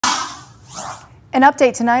An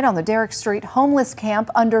update tonight on the Derrick Street homeless camp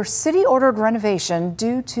under city-ordered renovation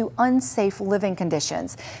due to unsafe living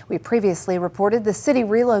conditions. We previously reported the city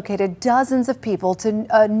relocated dozens of people to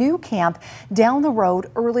a new camp down the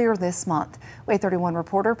road earlier this month. WAAY 31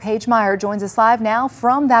 reporter Paige Meyer joins us live now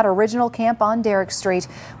from that original camp on Derrick Street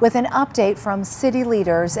with an update from city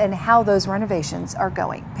leaders and how those renovations are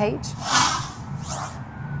going. Paige?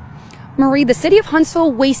 Marie, the city of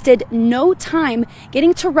Huntsville wasted no time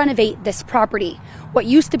getting to renovate this property. What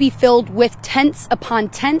used to be filled with tents upon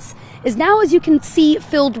tents is now, as you can see,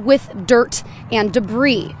 filled with dirt and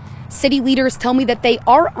debris. City leaders tell me that they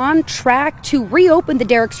are on track to reopen the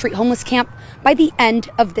Derrick Street homeless camp by the end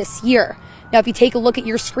of this year. Now, if you take a look at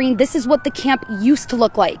your screen, this is what the camp used to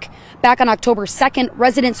look like. Back on October 2nd,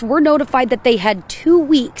 residents were notified that they had 2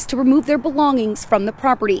 weeks to remove their belongings from the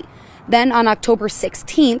property. Then on October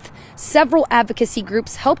 16th, several advocacy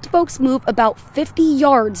groups helped folks move about 50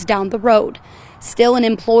 yards down the road. Still, an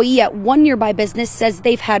employee at one nearby business says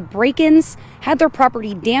they've had break-ins, had their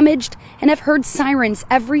property damaged, and have heard sirens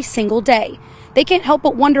every single day. They can't help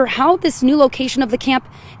but wonder how this new location of the camp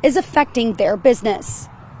is affecting their business.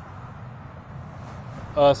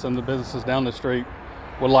 Us and the businesses down the street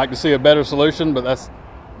would like to see a better solution, but that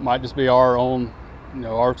might just be our own,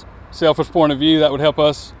 our selfish point of view that would help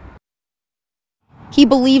us. He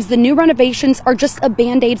believes the new renovations are just a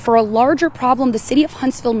Band-Aid for a larger problem the city of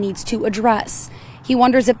Huntsville needs to address. He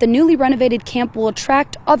wonders if the newly renovated camp will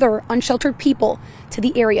attract other unsheltered people to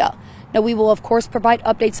the area. Now, we will, of course, provide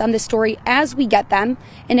updates on this story as we get them.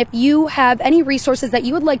 And if you have any resources that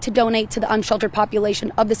you would like to donate to the unsheltered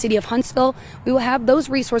population of the city of Huntsville, we will have those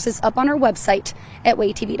resources up on our website at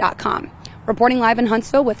WAAYTV.com. Reporting live in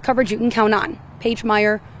Huntsville with coverage you can count on. Paige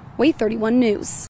Meyer, WAAY 31 News.